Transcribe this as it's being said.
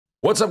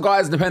What's up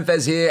guys,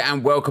 NepentheZ here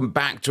and welcome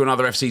back to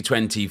another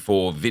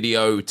FC24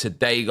 video.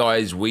 Today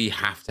guys, we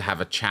have to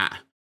have a chat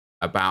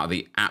about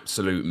the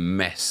absolute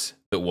mess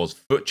that was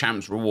FUT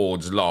Champs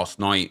rewards last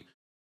night.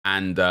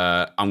 And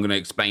I'm going to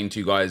explain to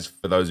you guys,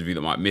 for those of you that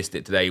might have missed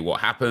it today,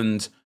 what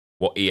happened,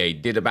 what EA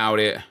did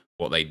about it,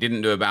 what they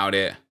didn't do about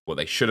it, what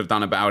they should have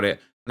done about it,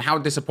 and how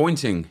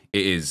disappointing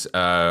it is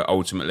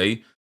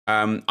ultimately.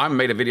 I haven't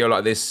made a video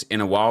like this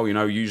in a while. You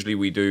know, usually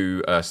we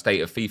do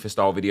state of FIFA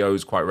style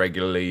videos quite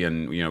regularly,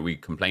 and you know, we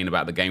complain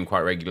about the game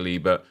quite regularly.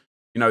 But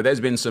you know, there's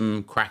been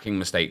some cracking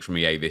mistakes from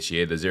EA this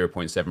year. The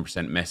 0.7%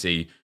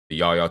 Messi, the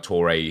Yaya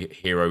Toure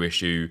hero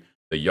issue,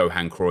 the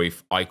Johan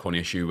Cruyff icon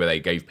issue, where they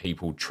gave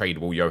people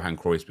tradable Johan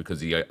Cruyffs because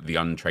the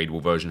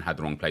untradable version had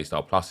the wrong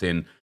playstyle plus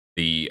in.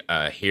 The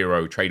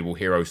tradable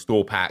hero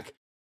store pack,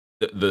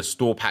 the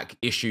store pack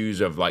issues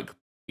of like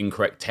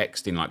incorrect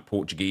text in like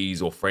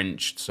Portuguese or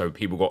French, so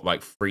people got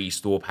like free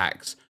store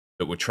packs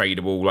that were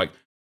tradable. Like,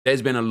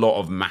 there's been a lot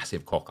of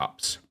massive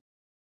cock-ups.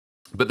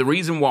 But the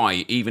reason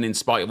why, even in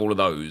spite of all of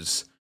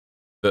those,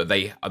 that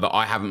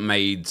I haven't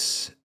made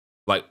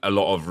like a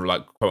lot of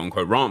like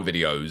quote-unquote rant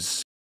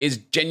videos is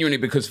genuinely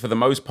because for the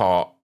most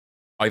part,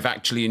 I've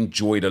actually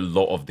enjoyed a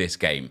lot of this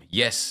game.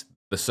 Yes,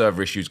 the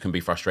server issues can be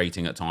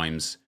frustrating at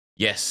times.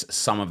 Yes,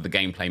 some of the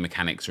gameplay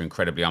mechanics are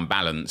incredibly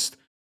unbalanced.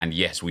 And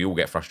yes, we all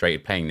get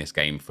frustrated playing this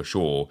game for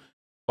sure.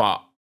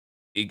 But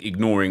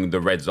ignoring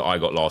the reds that I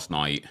got last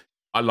night,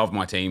 I love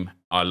my team.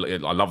 I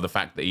love the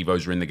fact that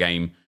Evos are in the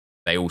game.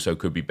 They also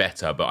could be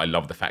better, but I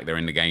love the fact they're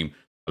in the game.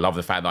 I love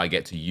the fact that I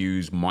get to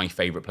use my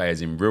favorite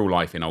players in real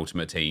life in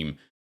Ultimate Team.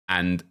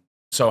 And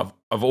so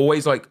I've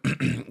always like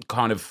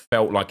kind of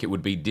felt like it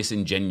would be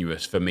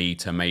disingenuous for me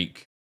to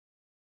make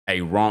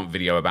a rant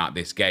video about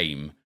this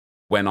game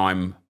when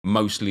I'm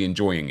mostly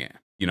enjoying it.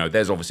 You know,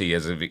 there's obviously,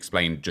 as I've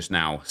explained just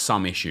now,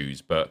 some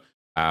issues, but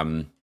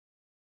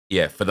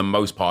yeah, for the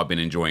most part, I've been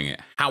enjoying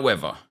it.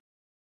 However,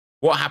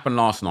 what happened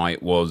last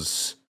night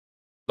was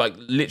like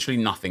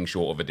literally nothing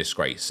short of a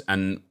disgrace.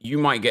 And you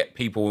might get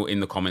people in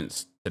the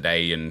comments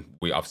today, and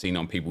I've seen it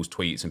on people's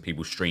tweets and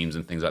people's streams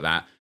and things like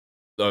that,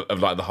 of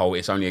like the whole,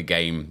 it's only a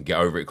game, get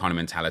over it kind of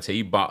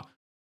mentality. But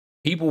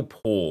people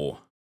pour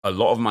a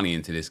lot of money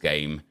into this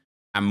game.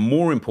 And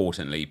more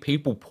importantly,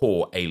 people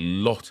pour a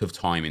lot of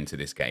time into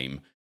this game.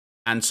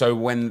 And so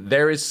when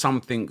there is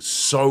something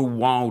so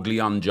wildly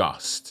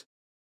unjust,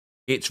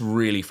 it's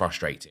really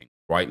frustrating,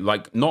 right?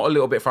 Like, not a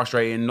little bit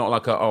frustrating, not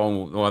like,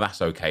 oh, well, that's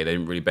okay, they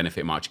didn't really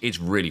benefit much. It's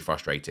really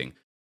frustrating.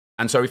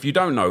 And so if you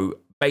don't know,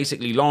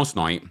 basically last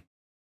night,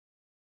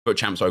 FUT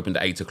Champs opened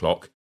at 8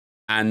 o'clock.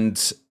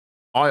 And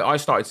I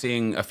started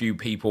seeing a few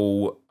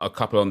people, a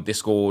couple on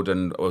Discord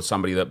or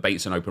somebody that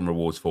baits and open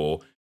rewards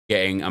for,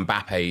 getting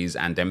Mbappe's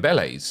and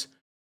Dembele's.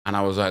 And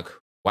I was like,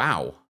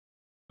 wow,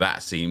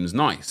 that seems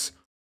nice.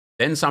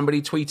 Then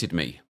somebody tweeted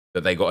me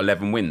that they got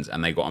 11 wins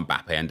and they got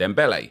Mbappe and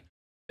Dembele.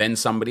 Then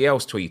somebody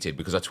else tweeted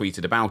because I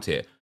tweeted about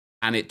it.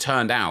 And it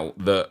turned out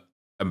that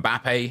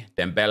Mbappe,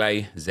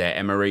 Dembele,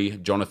 Zaire-Emery,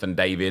 Jonathan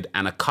David,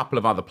 and a couple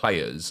of other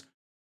players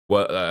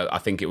were, I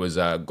think it was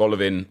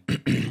Golovin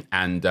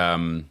and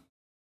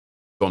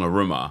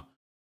Donnarumma.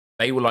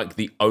 They were like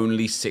the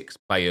only 6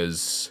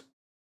 players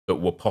that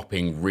were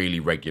popping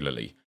really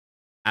regularly.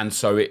 And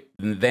so it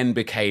then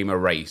became a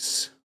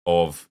race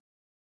of,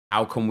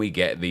 how can we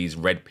get these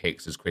red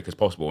picks as quick as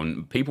possible?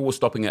 And people were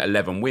stopping at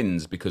 11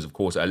 wins because, of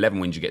course, at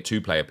 11 wins, you get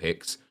 2-player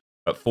picks.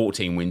 At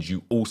 14 wins,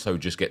 you also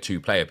just get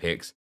 2-player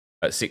picks.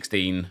 At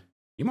 16,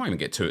 you might even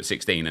get 2 at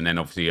 16. And then,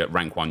 obviously, at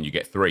rank 1, you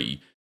get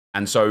 3.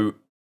 And so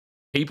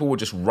people were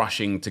just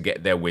rushing to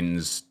get their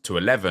wins to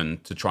 11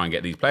 to try and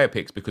get these player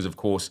picks because, of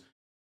course,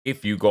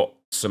 if you got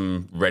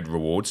some red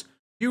rewards,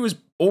 you was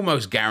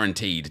almost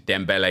guaranteed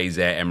Dembele,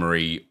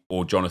 Zaire-Emery,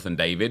 or Jonathan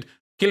David.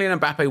 Kylian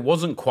Mbappe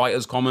wasn't quite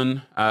as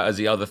common as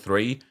the other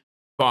 3,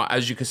 but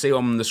as you can see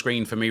on the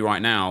screen for me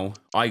right now,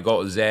 I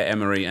got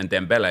Zaire-Emery and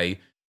Dembele.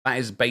 That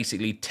is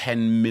basically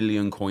 10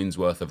 million coins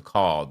worth of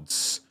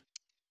cards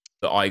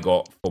that I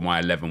got for my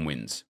 11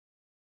 wins.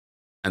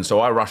 And so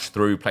I rushed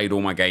through, played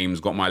all my games,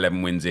 got my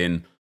 11 wins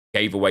in,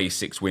 gave away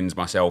 6 wins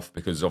myself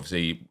because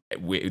obviously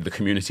the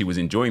community was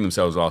enjoying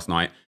themselves last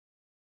night.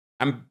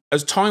 And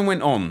as time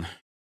went on,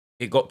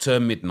 it got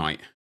to midnight,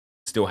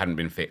 still hadn't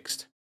been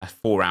fixed. That's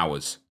 4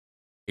 hours.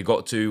 It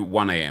got to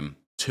 1 a.m.,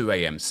 2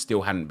 a.m.,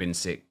 still hadn't been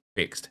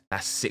fixed.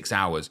 That's 6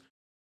 hours.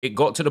 It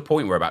got to the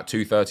point where about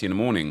 2:30 in the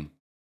morning,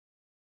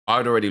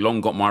 I'd already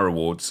long got my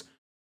rewards.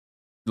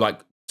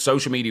 Like,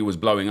 social media was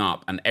blowing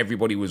up and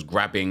everybody was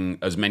grabbing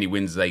as many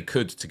wins as they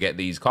could to get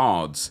these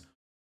cards.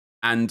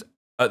 And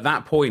at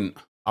that point,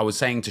 I was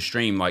saying to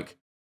stream, like,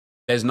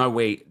 there's no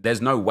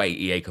way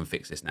EA can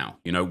fix this now.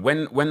 You know,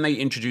 when they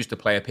introduced a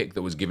player pick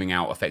that was giving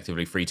out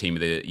effectively free Team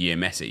of the Year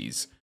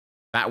Messi's,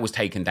 that was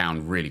taken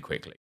down really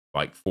quickly.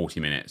 Like 40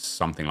 minutes,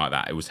 something like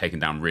that. It was taken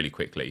down really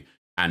quickly.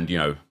 And, you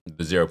know,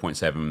 the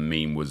 0.7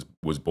 meme was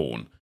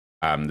born.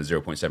 The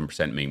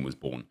 0.7% meme was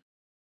born.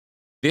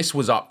 This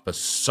was up for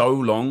so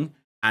long,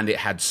 and it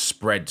had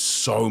spread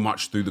so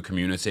much through the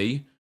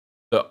community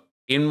that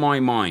in my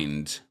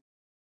mind,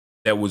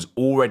 there was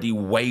already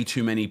way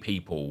too many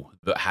people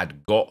that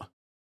had got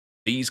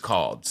these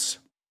cards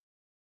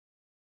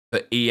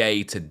for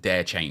EA to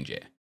dare change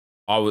it.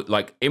 I was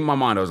like, in my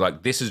mind, I was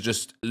like, this is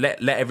just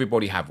let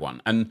everybody have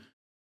one. And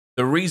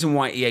the reason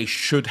why EA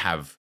should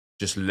have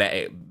just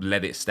let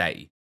it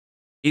stay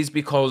is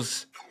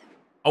because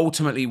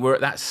ultimately we're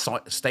at that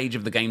stage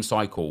of the game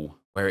cycle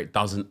where it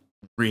doesn't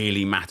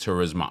really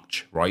matter as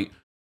much, right?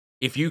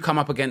 If you come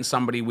up against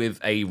somebody with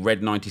a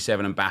red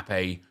 97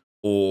 Mbappe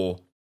or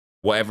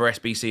whatever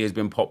SBC has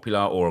been popular,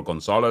 or a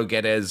Gonzalo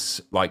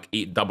Guedes like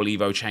double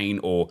Evo chain,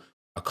 or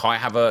a Kai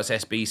Havertz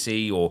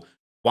SBC, or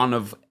one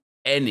of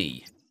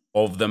any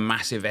of the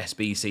massive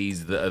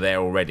SBCs that are there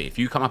already. If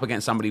you come up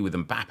against somebody with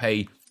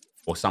Mbappe,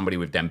 or somebody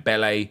with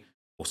Dembele,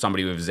 or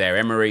somebody with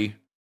Zaire-Emery,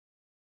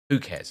 who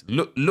cares?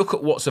 Look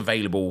at what's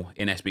available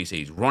in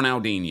SBCs.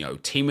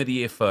 Ronaldinho, Team of the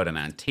Year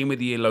Ferdinand, Team of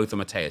the Year Lothar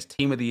Matthäus,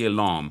 Team of the Year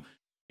Lahm.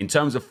 In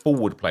terms of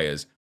forward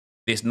players,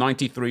 this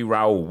 93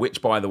 Raul,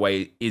 which, by the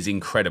way, is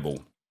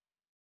incredible.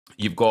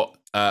 You've got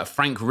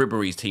Frank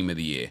Ribery's Team of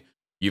the Year.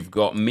 You've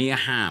got Mia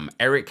Hamm,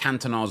 Eric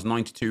Cantona's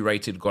 92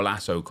 rated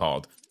Golasso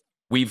card.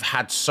 We've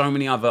had so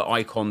many other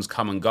icons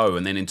come and go.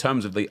 And then in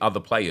terms of the other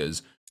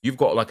players, you've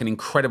got like an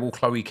incredible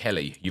Chloe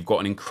Kelly. You've got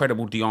an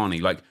incredible Diani.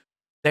 Like,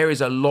 there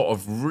is a lot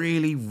of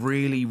really,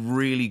 really,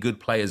 really good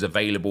players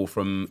available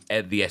from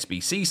the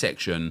SBC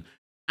section.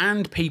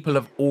 And people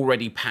have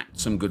already packed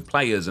some good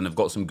players and have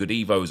got some good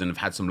Evos and have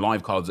had some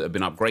live cards that have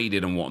been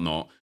upgraded and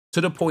whatnot,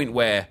 to the point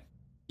where,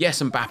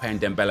 yes, Mbappe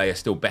and Dembele are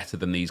still better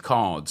than these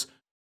cards.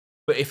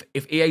 But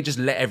if EA just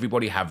let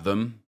everybody have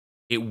them,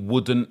 it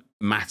wouldn't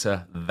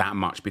matter that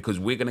much, because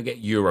we're going to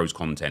get Euros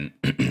content.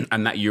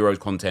 And that Euros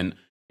content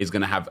is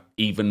going to have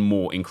even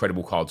more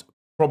incredible cards,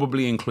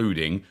 probably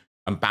including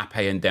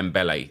Mbappe and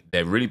Dembele.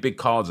 They're really big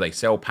cards. They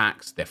sell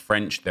packs. They're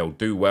French. They'll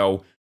do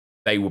well.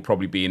 They will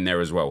probably be in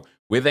there as well.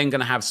 We're then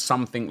going to have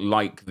something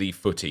like the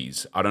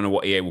footies. I don't know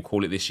what EA will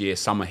call it this year.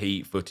 Summer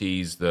Heat,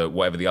 footies,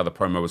 whatever the other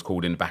promo was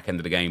called in the back end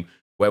of the game,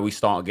 where we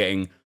start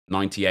getting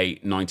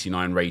 98,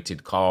 99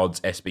 rated cards,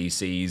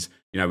 SBCs.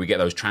 You know, we get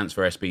those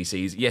transfer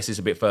SBCs. Yes, it's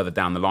a bit further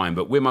down the line,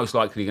 but we're most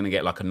likely going to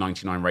get like a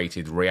 99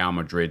 rated Real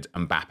Madrid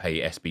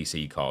Mbappe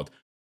SBC card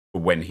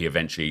when he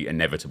eventually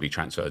inevitably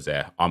transfers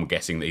there. I'm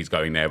guessing that he's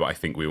going there, but I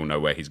think we all know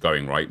where he's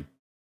going, right?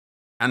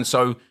 And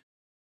so,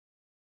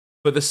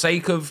 for the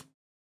sake of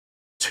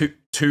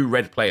two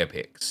red player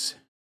picks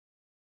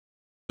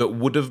that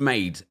would have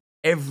made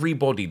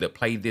everybody that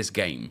played this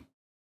game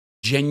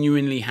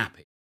genuinely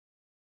happy,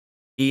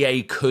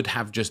 EA could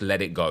have just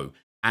let it go,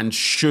 and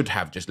should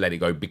have just let it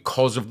go,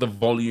 because of the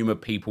volume of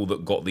people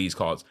that got these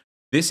cards.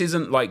 This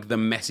isn't like the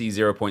Messi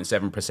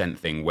 0.7%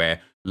 thing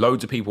where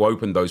loads of people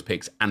opened those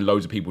picks and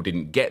loads of people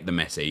didn't get the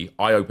Messi.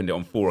 I opened it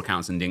on 4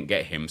 accounts and didn't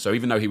get him. So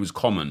even though he was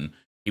common,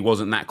 he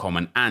wasn't that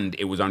common, and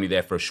it was only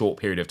there for a short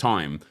period of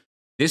time.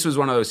 This was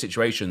one of those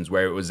situations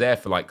where it was there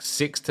for like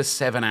 6 to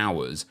 7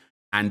 hours,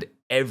 and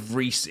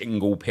every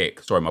single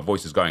pick... Sorry, my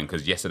voice is going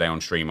because yesterday on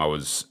stream I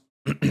was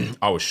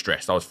I was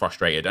stressed. I was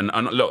frustrated. And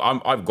look,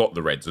 I've got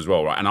the Reds as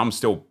well, right? And I'm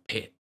still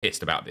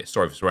pissed about this.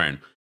 Sorry for swearing.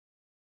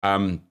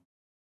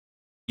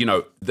 You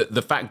know,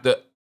 the fact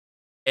that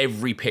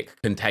every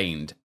pick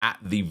contained, at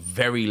the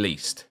very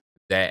least,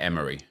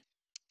 Zaire-Emery,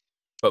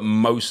 but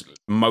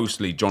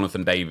mostly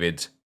Jonathan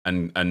David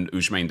and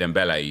Ousmane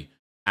Dembele,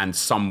 and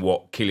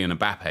somewhat Kylian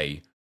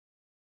Mbappe.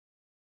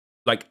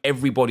 Like,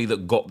 everybody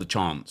that got the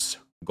chance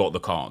got the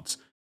cards.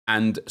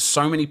 And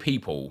so many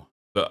people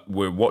that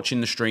were watching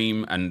the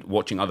stream and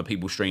watching other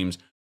people's streams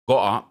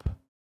got up,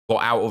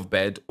 got out of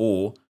bed,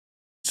 or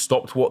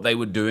stopped what they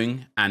were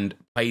doing and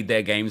played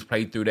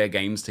through their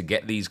games to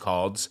get these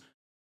cards.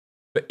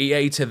 For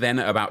EA to then,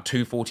 at about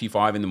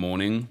 2:45 in the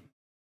morning,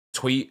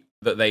 tweet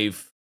that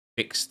they've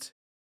fixed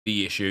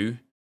the issue,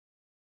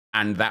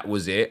 and that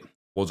was it,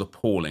 was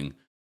appalling.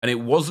 And it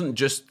wasn't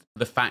just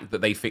the fact that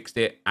they fixed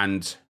it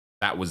and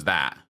that was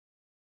that.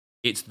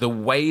 It's the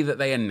way that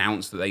they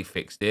announced that they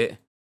fixed it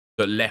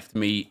that left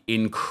me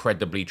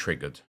incredibly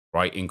triggered,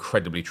 right?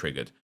 Incredibly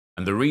triggered.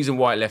 And the reason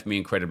why it left me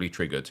incredibly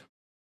triggered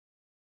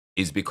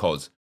is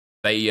because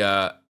they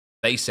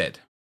said,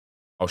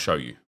 I'll show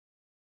you.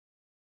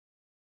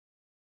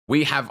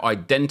 We have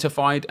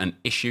identified an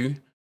issue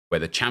where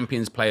the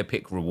Champions Player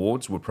Pick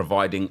rewards were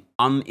providing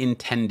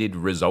unintended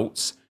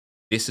results.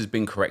 This has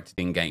been corrected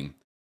in game.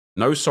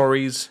 No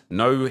sorries,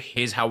 no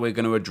here's how we're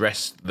going to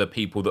address the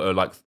people that are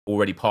like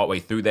already partway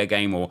through their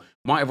game or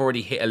might have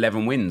already hit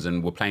 11 wins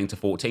and were playing to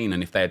 14.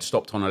 And if they had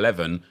stopped on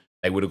 11,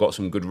 they would have got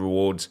some good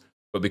rewards.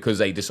 But because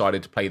they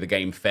decided to play the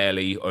game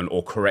fairly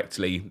or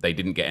correctly, they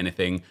didn't get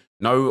anything.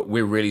 No,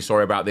 we're really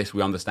sorry about this.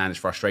 We understand it's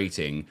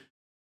frustrating.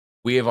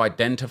 We have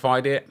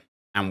identified it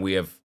and we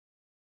have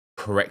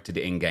corrected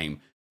it in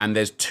game. And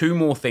there's 2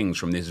 more things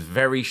from this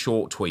very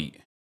short tweet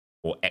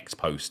or X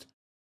post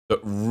that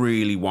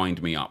really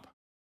wind me up.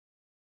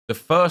 The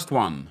first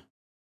one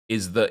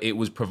is that it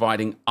was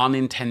providing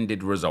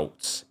unintended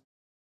results.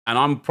 And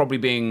I'm probably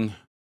being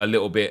a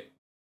little bit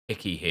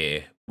picky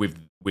here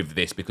with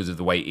this because of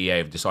the way EA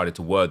have decided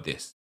to word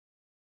this.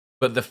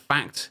 But the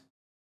fact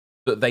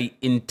that they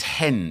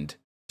intend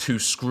to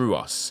screw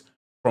us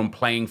from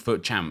playing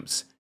Foot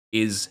Champs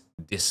is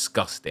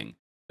disgusting.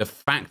 The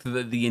fact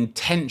that the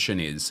intention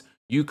is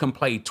you can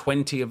play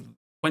 20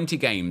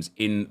 games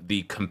in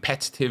the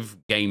competitive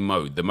game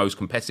mode, the most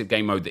competitive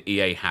game mode that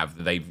EA have,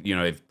 that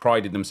they've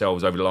prided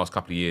themselves over the last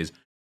couple of years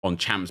on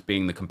Champs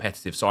being the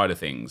competitive side of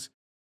things.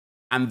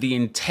 And the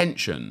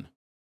intention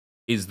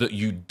is that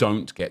you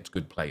don't get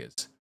good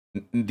players.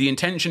 The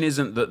intention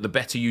isn't that the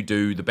better you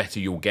do, the better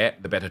you'll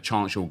get, the better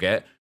chance you'll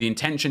get. The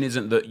intention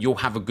isn't that you'll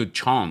have a good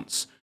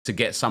chance to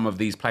get some of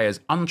these players,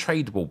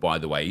 untradeable, by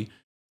the way.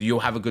 You'll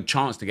have a good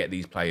chance to get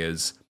these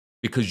players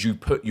because you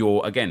put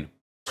your, again,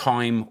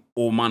 time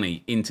or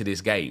money into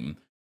this game.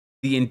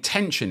 The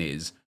intention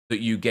is that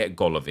you get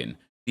Golovin.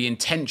 The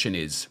intention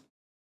is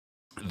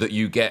that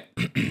you get,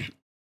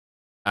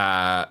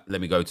 let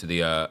me go to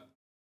the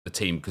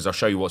team because I'll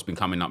show you what's been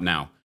coming up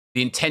now.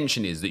 The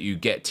intention is that you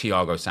get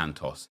Thiago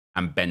Santos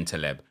and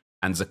Bentaleb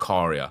and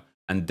Zakaria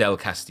and Del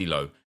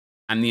Castillo.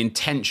 And the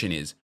intention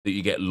is that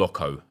you get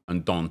Loco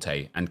and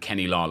Dante and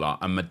Kenny Lala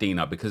and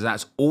Medina, because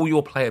that's all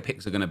your player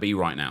picks are going to be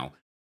right now.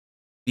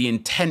 The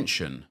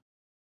intention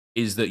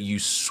is that you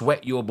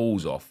sweat your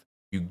balls off,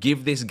 you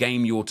give this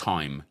game your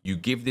time, you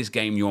give this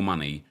game your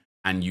money,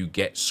 and you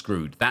get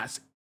screwed. That's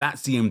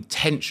the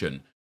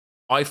intention.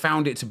 I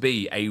found it to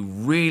be a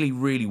really,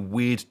 really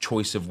weird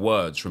choice of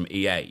words from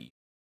EA.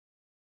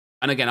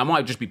 And again, I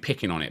might just be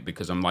picking on it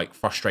because I'm like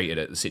frustrated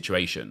at the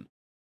situation.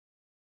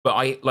 But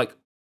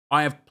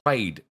I have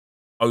played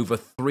over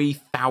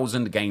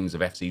 3,000 games of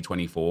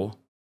FC24.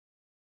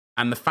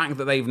 And the fact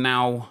that they've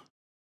now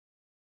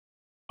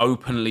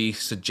openly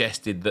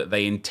suggested that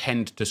they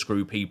intend to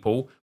screw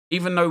people,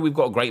 even though we've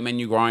got a great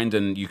menu grind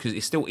and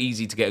it's still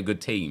easy to get a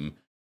good team,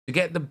 to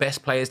get the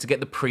best players, to get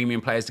the premium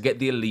players, to get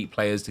the elite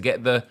players, to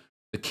get the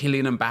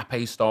Kylian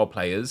Mbappe style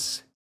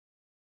players,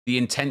 the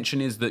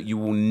intention is that you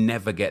will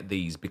never get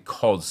these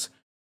because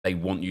they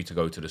want you to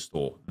go to the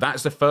store.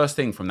 That's the first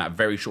thing from that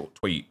very short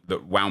tweet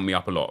that wound me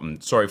up a lot. I'm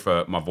sorry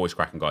for my voice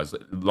cracking, guys.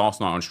 Last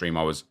night on stream,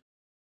 I was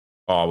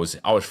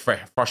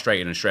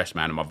frustrated and stressed,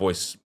 man, and my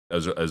voice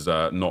has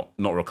not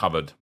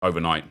recovered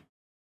overnight.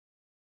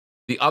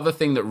 The other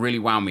thing that really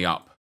wound me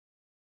up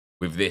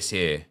with this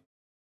here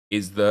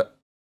is that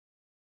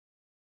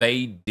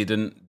they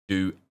didn't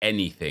do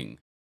anything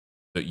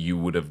that you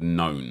would have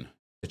known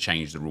to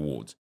change the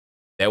rewards.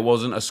 There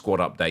wasn't a squad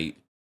update.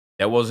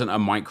 There wasn't a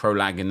micro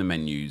lag in the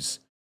menus.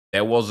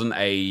 There wasn't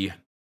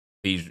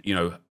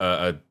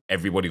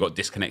everybody got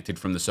disconnected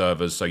from the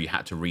servers, so you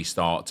had to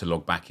restart to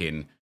log back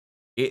in.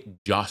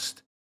 It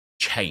just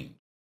changed.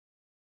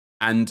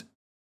 And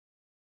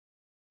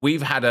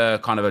we've had a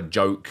kind of a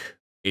joke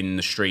in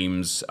the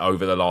streams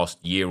over the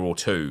last year or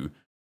two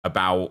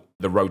about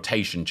the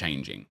rotation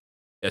changing,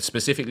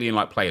 specifically in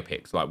like player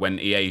picks. Like when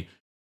EA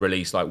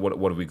release, like what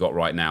have we got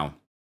right now?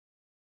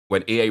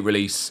 When EA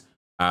release,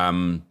 let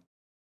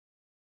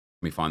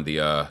me find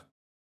the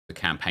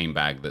campaign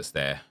bag that's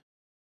there.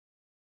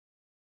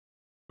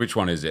 Which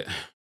one is it?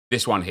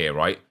 This one here,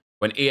 right?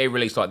 When EA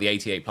released like the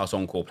 88 plus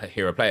Encore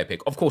hero player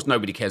pick, of course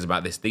nobody cares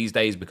about this these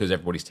days because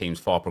everybody's team's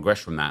far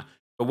progressed from that.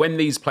 But when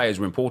these players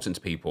were important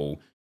to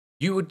people,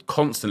 you would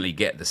constantly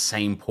get the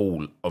same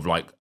pool of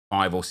like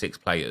 5 or 6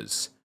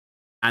 players.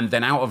 And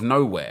then out of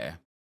nowhere,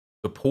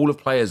 the pool of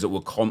players that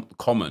were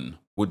common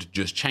would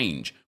just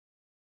change.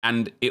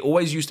 And it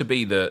always used to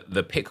be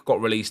the pick got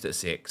released at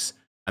 6,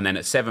 and then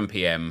at 7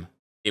 p.m,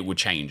 it would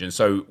change. And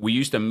so we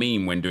used to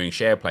meme when doing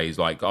share plays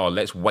like, oh,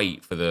 let's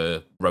wait for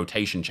the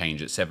rotation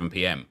change at 7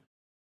 p.m.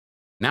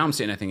 Now I'm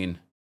sitting there thinking,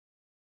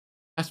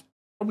 that's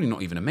probably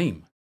not even a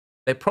meme.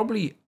 They're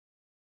probably...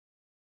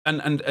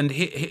 And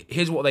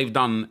here's what they've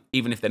done,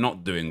 even if they're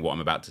not doing what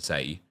I'm about to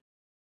say.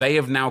 They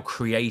have now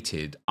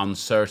created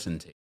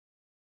uncertainty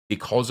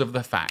because of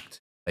the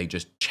fact they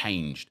just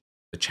changed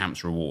the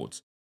champs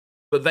rewards.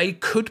 But they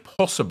could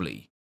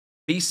possibly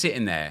be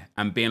sitting there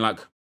and being like,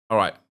 all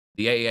right,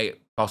 the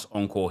 88 plus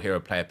Encore hero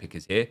player pick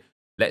is here.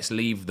 Let's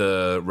leave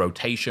the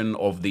rotation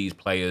of these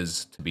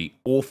players to be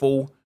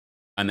awful.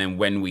 And then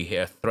when we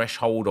hit a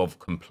threshold of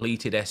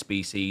completed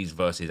SBCs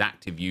versus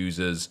active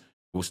users,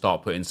 we'll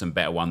start putting some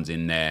better ones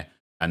in there.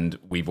 And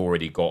we've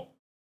already got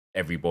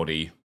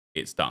everybody.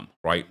 It's done,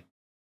 right?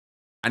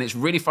 And it's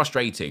really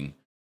frustrating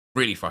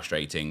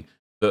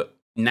that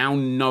now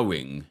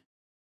knowing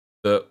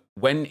that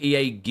when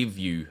EA give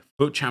you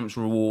Foot Champs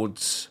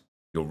rewards,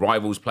 your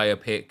Rivals player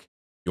pick,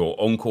 your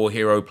Encore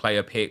hero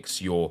player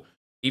picks,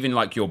 even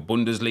like your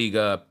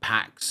Bundesliga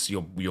packs,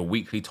 your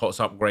weekly TOTS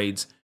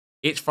upgrades,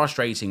 it's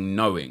frustrating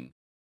knowing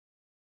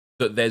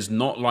that there's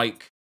not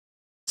like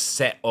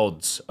set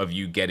odds of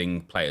you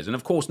getting players. And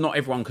of course, not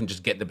everyone can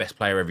just get the best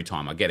player every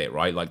time. I get it,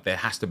 right? Like there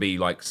has to be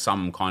like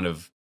some kind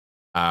of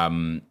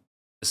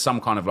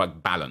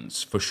like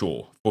balance for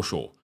sure.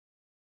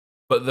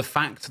 But the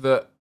fact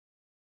that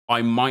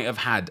I might have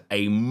had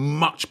a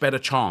much better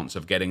chance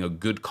of getting a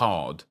good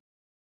card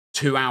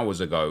 2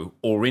 hours ago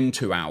or in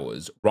 2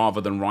 hours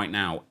rather than right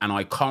now, and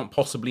I can't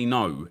possibly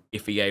know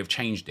if EA have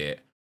changed it,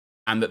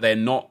 and that they're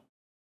not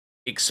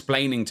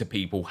explaining to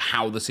people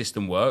how the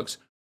system works,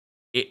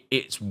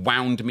 it's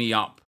wound me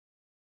up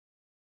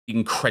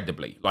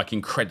incredibly.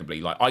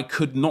 Like I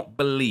could not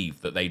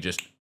believe that they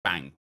just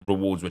bang,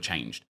 rewards were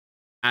changed.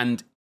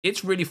 And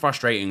it's really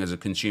frustrating as a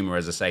consumer,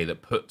 as I say,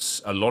 that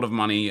puts a lot of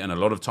money and a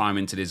lot of time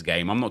into this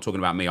game. I'm not talking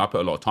about me. I put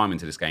a lot of time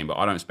into this game, but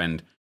I don't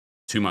spend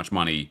too much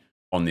money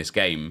on this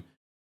game.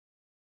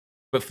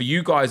 But for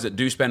you guys that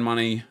do spend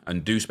money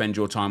and do spend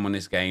your time on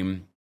this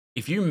game,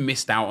 if you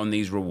missed out on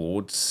these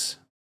rewards,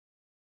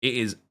 it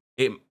is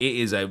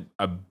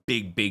a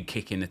big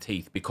kick in the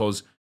teeth,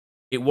 because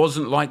it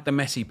wasn't like the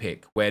Messi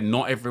pick where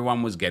not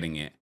everyone was getting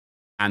it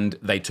and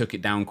they took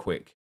it down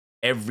quick.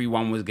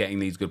 Everyone was getting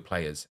these good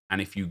players.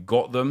 And if you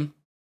got them,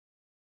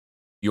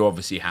 you're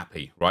obviously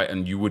happy, right?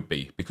 And you would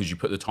be, because you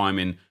put the time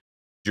in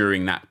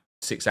during that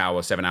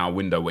 6-hour, 7-hour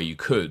window where you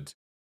could.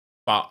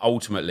 But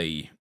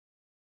ultimately,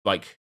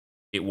 like,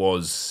 it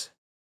was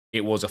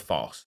a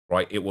farce,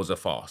 right? It was a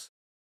farce.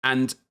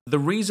 And the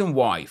reason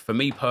why, for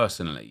me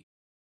personally,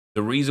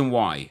 the reason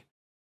why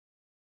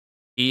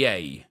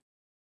EA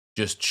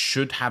just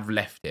should have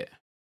left it,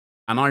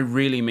 and I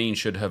really mean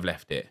should have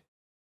left it,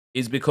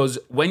 is because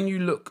when you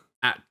look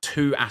at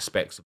two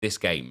aspects of this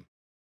game,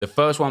 the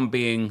first one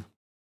being,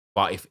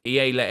 but if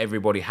EA let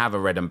everybody have a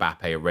red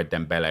Mbappe, a red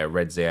Dembele, a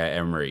red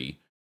Zaire-Emery,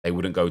 they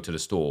wouldn't go to the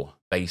store.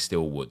 They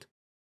still would.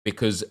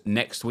 Because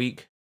next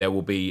week, there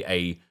will be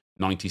a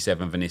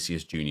 97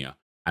 Vinicius Jr.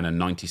 and a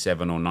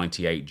 97 or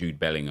 98 Jude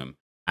Bellingham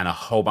and a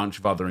whole bunch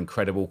of other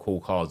incredible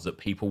cool cards that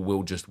people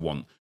will just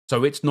want.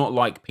 So it's not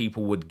like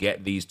people would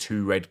get these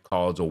 2 red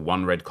cards or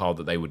 1 red card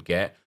that they would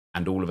get,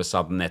 and all of a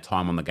sudden their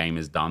time on the game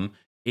is done.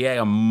 EA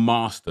are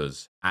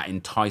masters at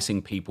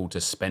enticing people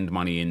to spend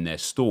money in their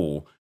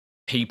store.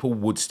 People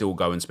would still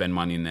go and spend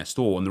money in their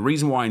store. And the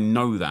reason why I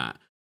know that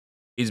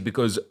is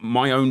because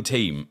my own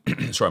team,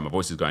 sorry, my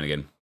voice is going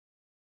again.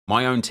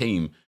 My own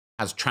team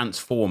has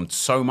transformed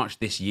so much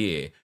this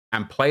year,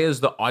 and players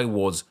that I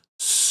was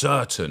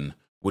certain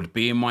would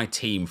be in my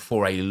team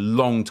for a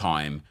long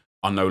time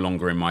are no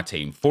longer in my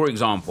team. For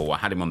example, I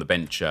had him on the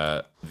bench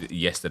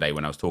yesterday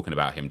when I was talking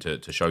about him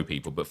to show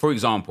people. But for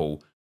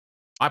example,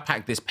 I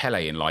packed this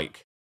Pele in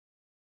like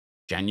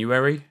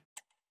January.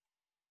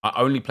 I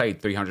only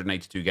played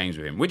 382 games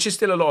with him, which is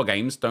still a lot of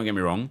games, don't get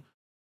me wrong.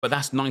 But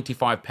that's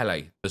 95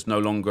 Pele that's no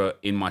longer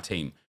in my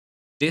team.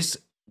 This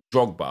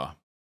Drogba,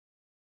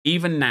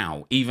 even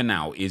now,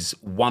 is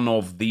one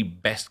of the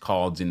best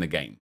cards in the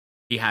game.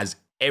 He has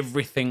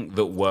everything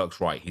that works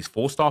right. He's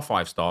 4-star,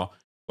 5-star,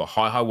 got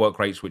high work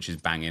rates, which is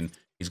banging.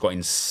 He's got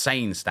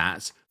insane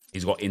stats.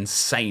 He's got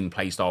insane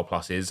playstyle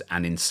pluses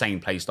and insane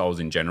playstyles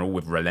in general,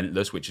 with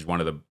Relentless, which is one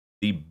of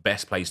the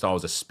best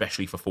playstyles,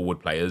 especially for forward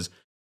players.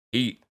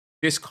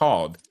 This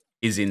card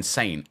is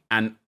insane.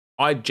 And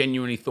I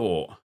genuinely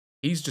thought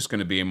he's just going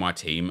to be in my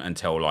team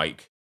until,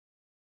 like,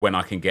 when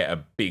I can get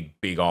a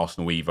big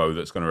Arsenal Evo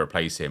that's going to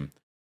replace him.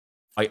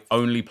 I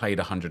only played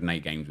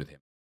 108 games with him,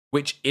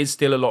 which is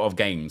still a lot of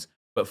games.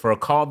 But for a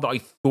card that I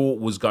thought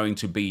was going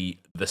to be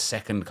the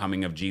second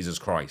coming of Jesus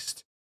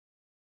Christ,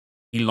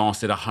 he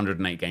lasted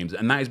 108 games.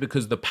 And that is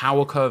because the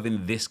power curve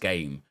in this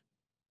game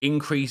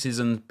increases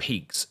and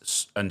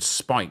peaks and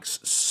spikes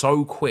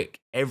so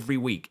quick every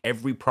week,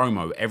 every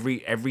promo,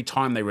 every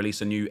time they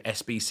release a new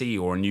SBC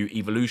or a new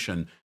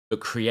evolution that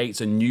creates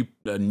a new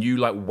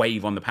like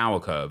wave on the power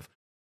curve.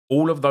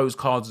 All of those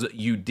cards that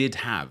you did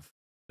have,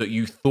 that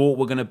you thought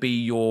were going to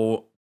be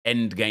your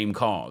end game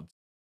cards,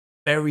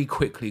 very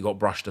quickly got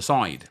brushed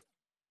aside.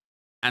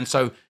 And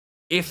so,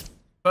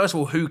 first of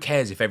all, who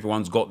cares if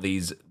everyone's got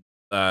these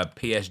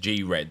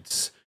PSG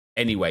reds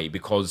anyway,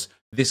 because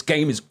this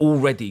game is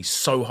already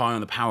so high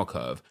on the power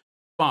curve.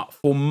 But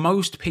for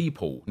most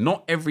people,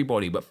 not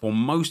everybody, but for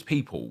most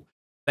people,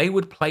 they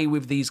would play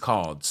with these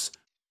cards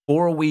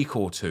for a week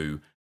or two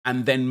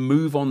and then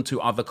move on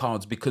to other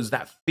cards, because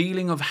that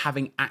feeling of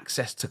having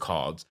access to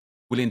cards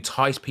will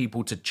entice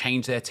people to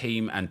change their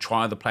team and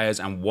try other players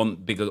and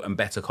want bigger and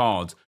better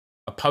cards,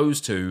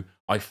 opposed to,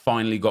 I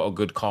finally got a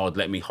good card,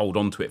 let me hold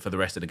on to it for the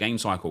rest of the game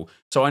cycle.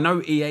 So I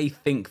know EA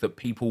think that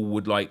people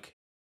would like,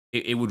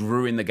 it would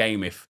ruin the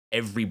game if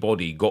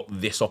everybody got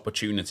this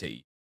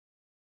opportunity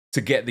to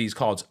get these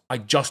cards. I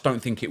just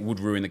don't think it would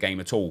ruin the game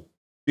at all.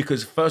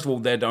 Because first of all,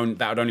 that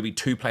would only be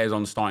 2 players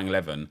on the starting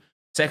 11.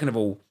 Second of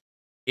all,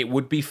 it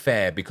would be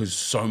fair because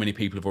so many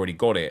people have already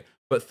got it.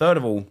 But third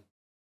of all,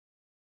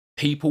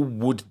 people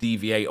would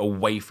deviate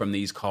away from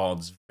these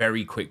cards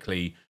very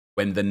quickly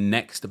when the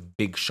next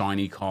big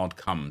shiny card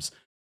comes.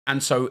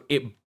 And so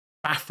it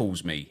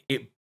baffles me.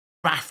 It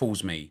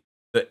baffles me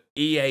that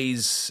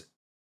EA's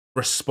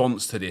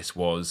response to this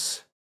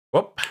was,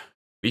 whoop,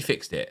 we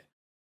fixed it.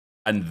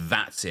 And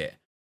that's it.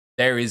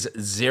 There is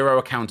zero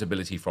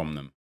accountability from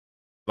them.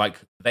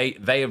 Like, they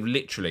have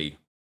literally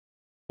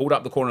pulled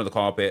up the corner of the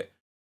carpet,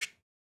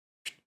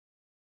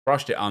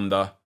 brushed it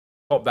under,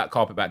 pop that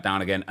carpet back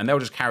down again, and they'll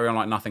just carry on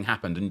like nothing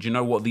happened. And do you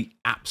know what the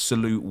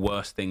absolute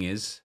worst thing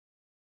is?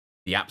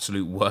 The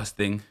absolute worst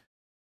thing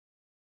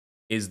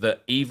is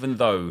that even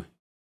though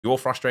you're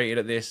frustrated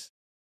at this,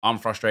 I'm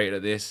frustrated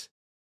at this,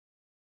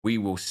 we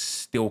will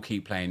still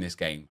keep playing this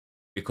game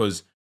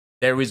because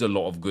there is a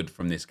lot of good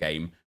from this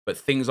game. But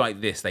things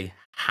like this, they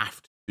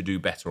have to do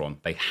better on.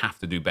 They have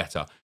to do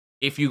better.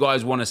 If you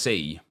guys want to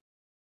see,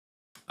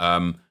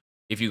 a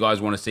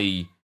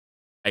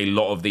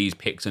lot of these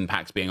picks and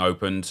packs being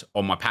opened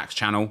on my packs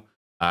channel,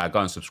 go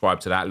and subscribe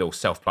to that. Little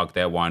self plug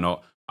there. Why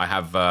not? I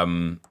have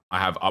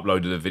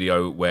uploaded a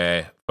video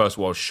where first of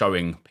all I was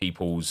showing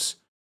people's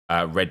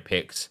red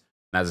picks.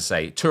 And as I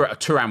say,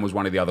 Thuram was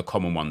one of the other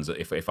common ones.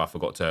 If I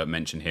forgot to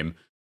mention him,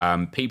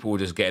 people were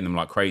just getting them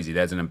like crazy.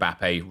 There's an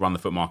Mbappe. Run the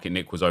Foot Market.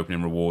 Nick was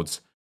opening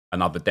rewards.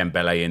 Another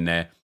Dembele in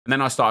there. And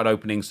then I started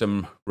opening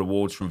some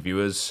rewards from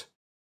viewers.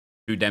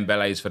 2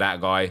 Dembele's for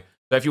that guy.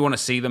 So if you want to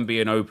see them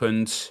being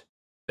opened,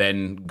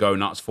 then go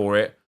nuts for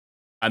it.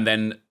 And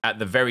then at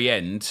the very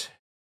end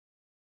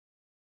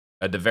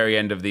of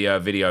the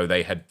video,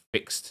 they had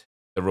fixed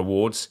the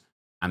rewards.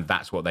 And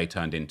that's what they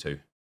turned into.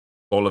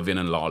 Golovin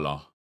and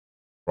Lala.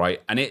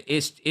 Right? And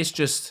it's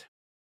just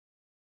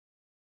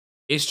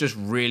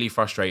really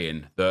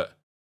frustrating that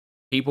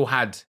people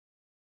had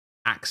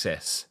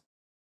access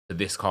to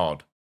this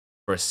card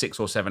for a 6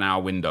 or 7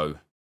 hour window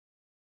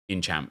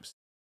in champs,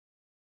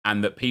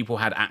 and that people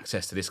had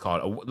access to this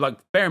card. Like,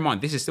 bear in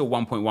mind, this is still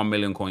 1.1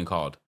 million coin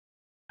card,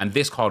 and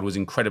this card was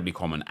incredibly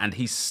common, and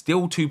he's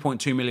still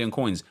 2.2 million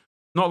coins.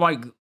 Not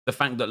like the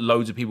fact that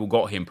loads of people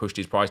got him pushed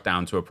his price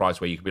down to a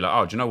price where you could be like,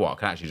 oh, do you know what? I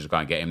can actually just go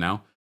and get him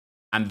now.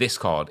 And this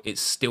card,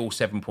 it's still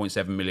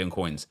 7.7 million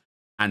coins.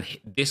 And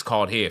this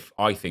card here,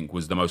 I think,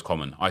 was the most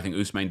common. I think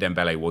Ousmane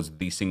Dembele was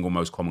the single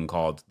most common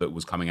card that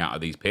was coming out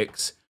of these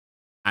picks.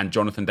 And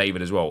Jonathan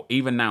David as well.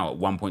 Even now at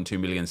 1.2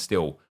 million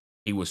still,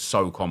 he was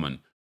so common.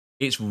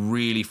 It's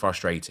really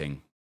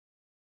frustrating.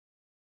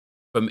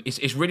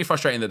 It's really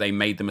frustrating that they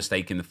made the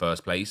mistake in the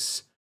first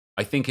place.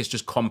 I think it's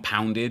just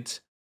compounded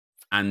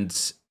and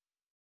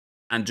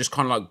just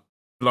kind of like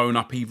blown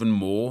up even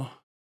more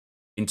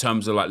in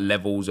terms of like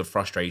levels of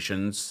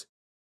frustrations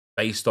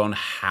based on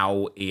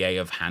how EA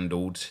have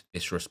handled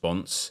this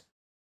response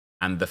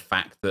and the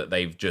fact that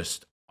they've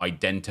just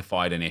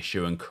identified an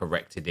issue and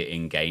corrected it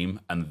in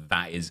game, and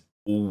that is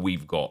all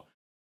we've got.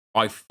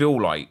 I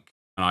feel like,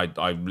 and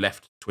I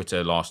left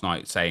Twitter last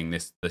night saying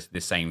this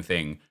same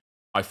thing.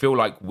 I feel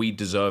like we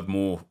deserve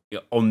more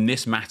on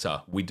this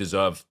matter. We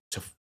deserve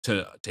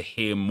to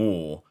hear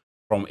more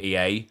from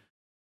EA.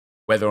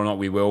 Whether or not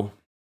we will,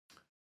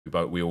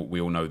 we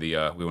all know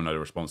the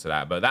response to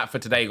that. But that for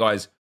today,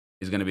 guys,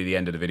 is going to be the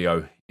end of the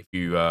video. If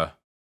you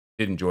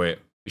did enjoy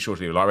it, be sure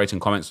to leave a like, rate,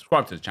 and comment.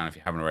 Subscribe to the channel if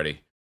you haven't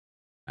already.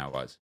 Now,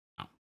 guys,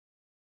 out.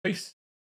 Peace.